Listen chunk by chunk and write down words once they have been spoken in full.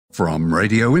From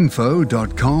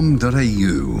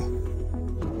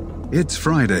radioinfo.com.au. It's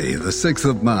Friday, the 6th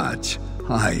of March.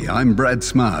 Hi, I'm Brad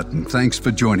Smart, and thanks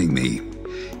for joining me.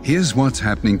 Here's what's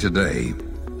happening today.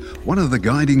 One of the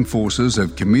guiding forces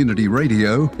of community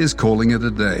radio is calling it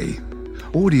a day.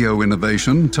 Audio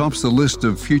innovation tops the list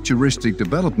of futuristic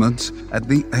developments at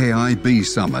the AIB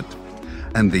Summit.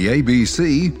 And the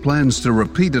ABC plans to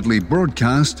repeatedly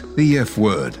broadcast the F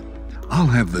word. I'll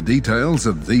have the details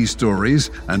of these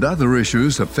stories and other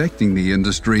issues affecting the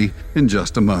industry in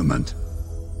just a moment.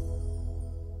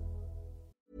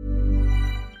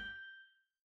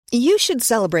 You should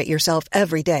celebrate yourself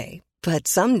every day, but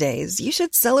some days you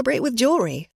should celebrate with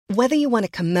jewelry. Whether you want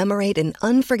to commemorate an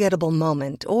unforgettable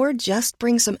moment or just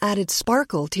bring some added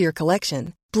sparkle to your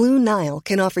collection, Blue Nile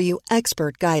can offer you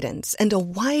expert guidance and a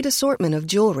wide assortment of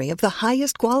jewelry of the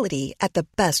highest quality at the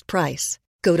best price.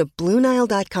 Go to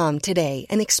BlueNile.com today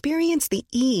and experience the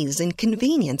ease and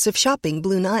convenience of shopping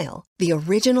Blue Nile, the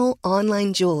original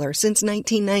online jeweler since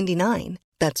 1999.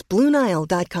 That's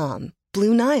BlueNile.com.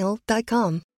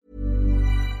 BlueNile.com.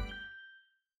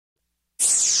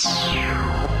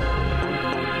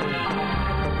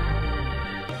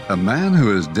 A man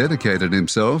who has dedicated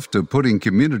himself to putting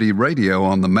community radio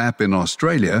on the map in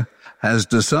Australia has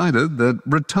decided that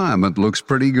retirement looks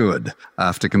pretty good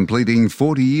after completing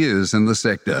 40 years in the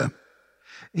sector.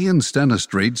 Ian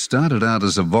Stanistreet started out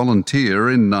as a volunteer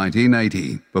in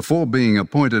 1980 before being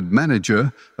appointed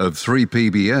manager of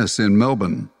 3PBS in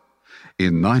Melbourne.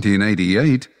 In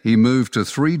 1988, he moved to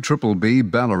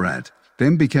 3BBB Ballarat,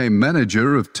 then became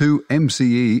manager of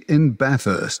 2MCE in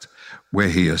Bathurst, where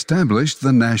he established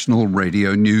the National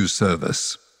Radio News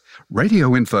Service.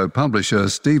 Radio Info publisher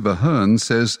Steve Ahern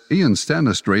says Ian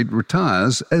Stanistreet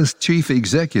retires as Chief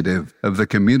Executive of the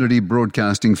Community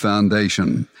Broadcasting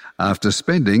Foundation after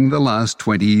spending the last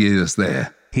 20 years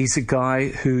there. He's a guy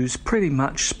who's pretty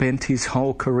much spent his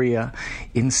whole career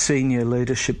in senior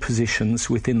leadership positions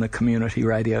within the community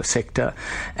radio sector,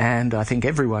 and I think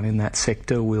everyone in that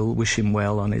sector will wish him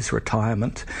well on his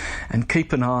retirement. And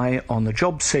keep an eye on the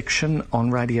jobs section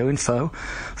on Radio Info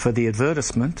for the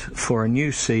advertisement for a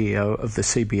new CEO of the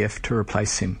CBF to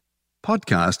replace him.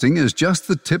 Podcasting is just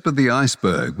the tip of the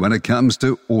iceberg when it comes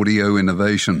to audio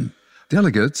innovation.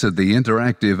 Delegates at the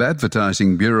Interactive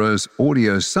Advertising Bureau's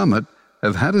Audio Summit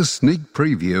have had a sneak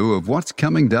preview of what's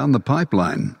coming down the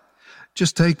pipeline.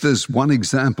 Just take this one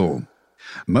example.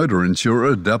 Motor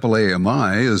insurer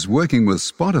AAMI is working with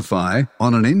Spotify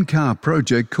on an in-car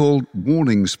project called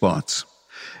Warning Spots.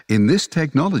 In this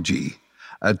technology,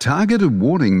 a targeted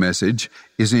warning message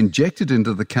is injected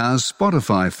into the car's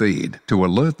Spotify feed to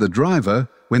alert the driver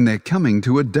when they're coming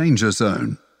to a danger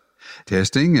zone.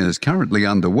 Testing is currently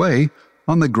underway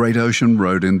on the Great Ocean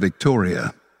Road in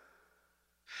Victoria.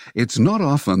 It's not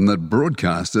often that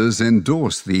broadcasters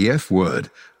endorse the F word,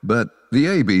 but the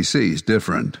ABC's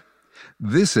different.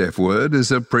 This F word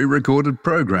is a pre-recorded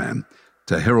program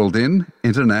to herald in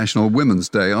International Women's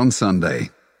Day on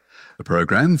Sunday. The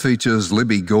program features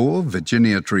Libby Gore,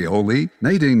 Virginia Trioli,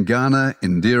 Nadine Garner,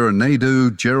 Indira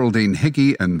Naidu, Geraldine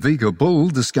Hickey and Vika Bull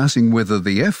discussing whether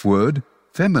the F word,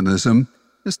 feminism,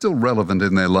 is still relevant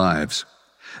in their lives.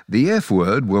 The F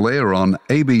word will air on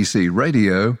ABC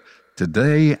Radio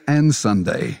today and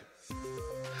Sunday.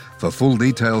 For full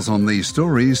details on these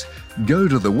stories, go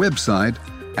to the website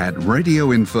at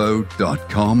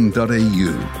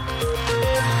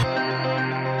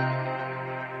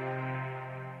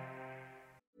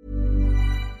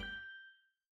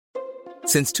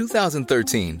Since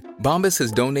 2013, Bombas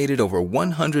has donated over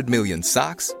 100 million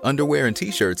socks, underwear, and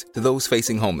T-shirts to those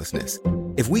facing homelessness.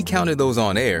 If we counted those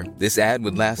on air, this ad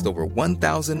would last over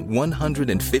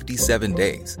 1,157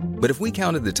 days. But if we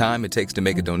counted the time it takes to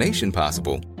make a donation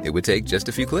possible, it would take just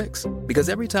a few clicks. Because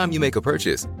every time you make a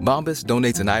purchase, Bombas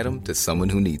donates an item to someone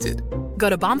who needs it. Go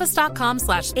to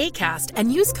bombas.com/ACAST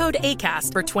and use code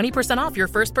ACAST for 20% off your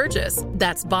first purchase.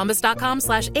 That's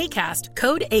bombas.com/ACAST,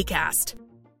 code ACAST.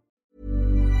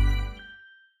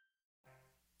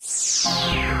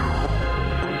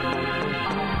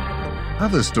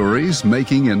 Other stories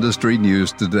making industry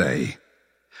news today.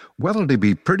 Well, it'd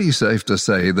be pretty safe to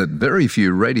say that very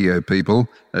few radio people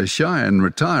are shy in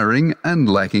retiring and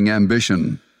lacking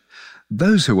ambition.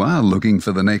 Those who are looking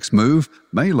for the next move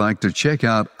may like to check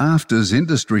out AFTR's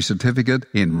industry certificate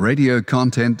in radio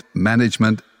content,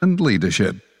 management and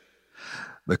leadership.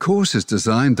 The course is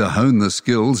designed to hone the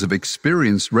skills of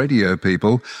experienced radio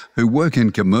people who work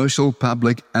in commercial,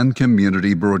 public and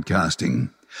community broadcasting,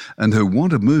 and who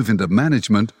want to move into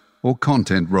management or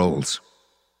content roles.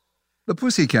 The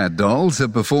Pussycat Dolls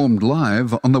have performed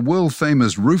live on the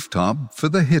world-famous rooftop for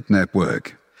the Hit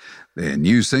Network. Their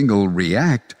new single,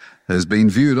 React, has been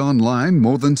viewed online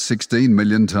more than 16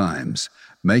 million times,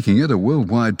 making it a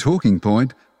worldwide talking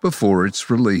point before its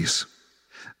release.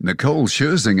 Nicole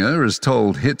Scherzinger has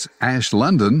told Hits Ash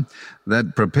London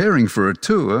that preparing for a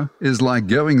tour is like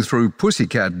going through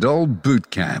Pussycat Doll boot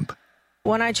camp.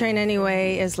 When I train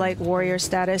anyway is like warrior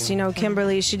status. You know,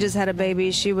 Kimberly, she just had a baby.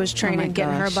 She was training,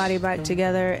 getting her body back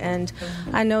together. And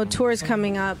I know tours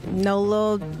coming up. No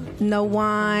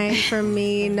wine for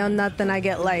me, no nothing. I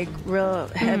get like real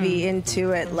heavy into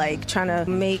it, like trying to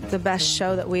make the best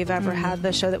show that we've ever had,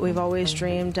 the show that we've always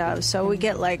dreamed of. So we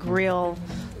get like real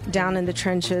down in the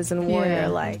trenches and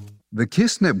warrior-like. The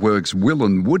KISS Network's Will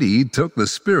and Woody took the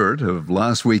spirit of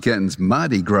last weekend's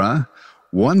Mardi Gras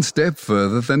one step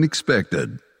further than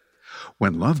expected.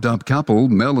 When loved-up couple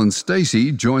Mel and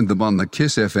Stacey joined them on the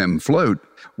KISS FM float,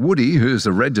 Woody, who's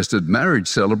a registered marriage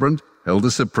celebrant, held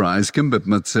a surprise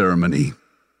commitment ceremony.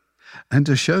 And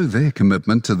to show their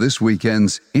commitment to this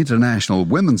weekend's International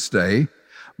Women's Day,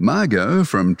 Margot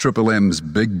from Triple M's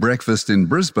Big Breakfast in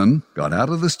Brisbane got out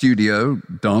of the studio,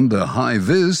 donned a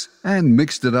high-vis, and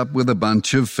mixed it up with a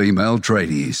bunch of female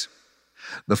tradies.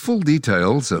 The full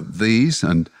details of these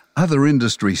and other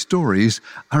industry stories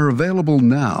are available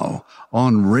now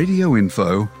on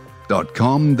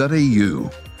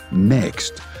radioinfo.com.au.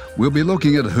 Next, we'll be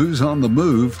looking at who's on the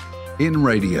move in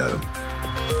radio.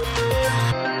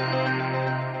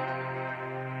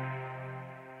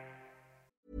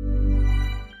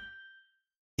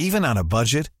 Even on a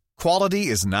budget, quality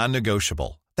is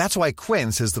non-negotiable. That's why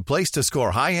Quince is the place to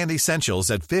score high-end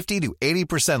essentials at 50 to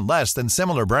 80% less than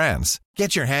similar brands.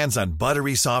 Get your hands on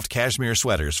buttery soft cashmere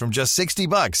sweaters from just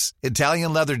 $60,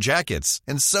 Italian leather jackets,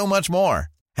 and so much more.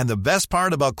 And the best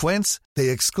part about Quince, they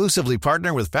exclusively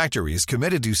partner with factories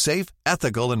committed to safe,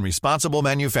 ethical, and responsible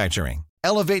manufacturing.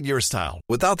 Elevate your style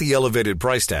without the elevated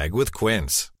price tag with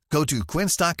Quince. Go to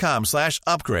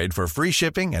quince.com/upgrade for free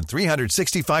shipping and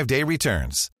 365-day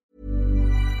returns.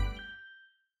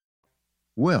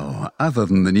 Well, other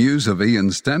than the news of Ian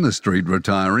Stanistreet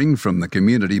retiring from the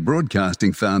Community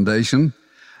Broadcasting Foundation,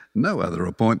 no other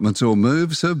appointments or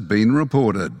moves have been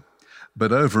reported.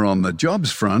 But over on the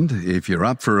jobs front, if you're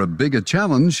up for a bigger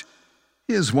challenge,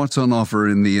 here's what's on offer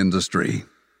in the industry.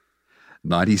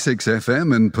 96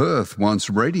 FM in Perth wants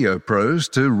radio pros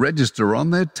to register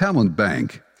on their talent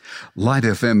bank. Light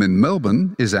FM in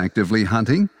Melbourne is actively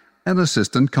hunting an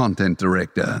assistant content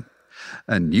director.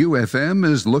 And New FM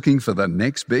is looking for the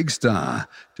next big star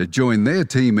to join their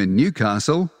team in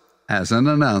Newcastle as an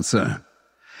announcer.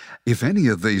 If any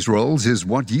of these roles is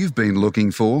what you've been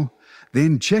looking for,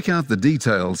 then check out the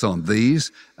details on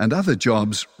these and other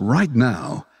jobs right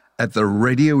now at the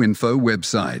Radio Info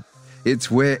website.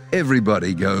 It's where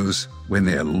everybody goes when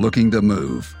they're looking to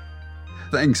move.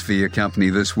 Thanks for your company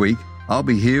this week. I'll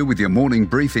be here with your morning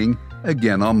briefing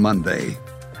again on Monday.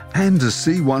 And to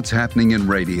see what's happening in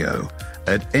radio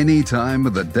at any time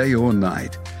of the day or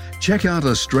night, check out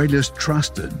Australia's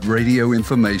trusted radio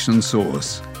information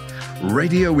source,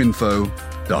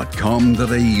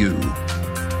 radioinfo.com.au.